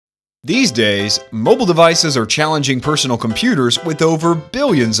These days, mobile devices are challenging personal computers with over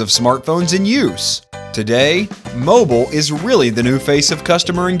billions of smartphones in use. Today, mobile is really the new face of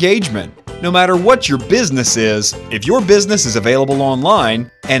customer engagement. No matter what your business is, if your business is available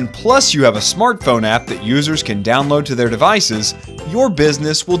online, and plus you have a smartphone app that users can download to their devices, your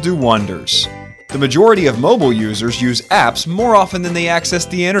business will do wonders. The majority of mobile users use apps more often than they access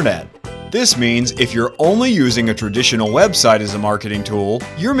the internet. This means if you're only using a traditional website as a marketing tool,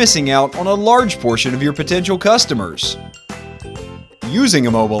 you're missing out on a large portion of your potential customers. Using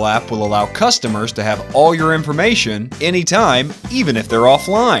a mobile app will allow customers to have all your information anytime, even if they're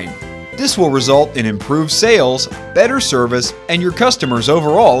offline. This will result in improved sales, better service, and your customers'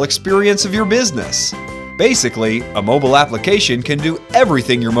 overall experience of your business. Basically, a mobile application can do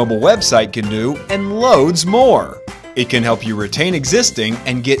everything your mobile website can do and loads more. It can help you retain existing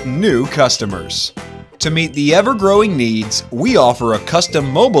and get new customers. To meet the ever-growing needs, we offer a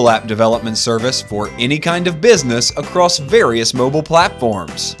custom mobile app development service for any kind of business across various mobile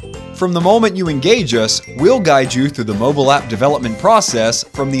platforms. From the moment you engage us, we'll guide you through the mobile app development process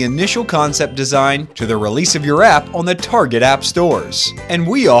from the initial concept design to the release of your app on the target app stores. And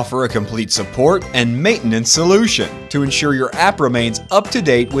we offer a complete support and maintenance solution to ensure your app remains up to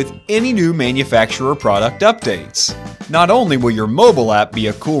date with any new manufacturer product updates. Not only will your mobile app be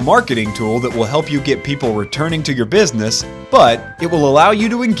a cool marketing tool that will help you get people returning to your business, but it will allow you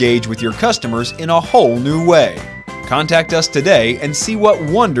to engage with your customers in a whole new way. Contact us today and see what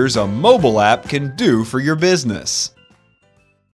wonders a mobile app can do for your business.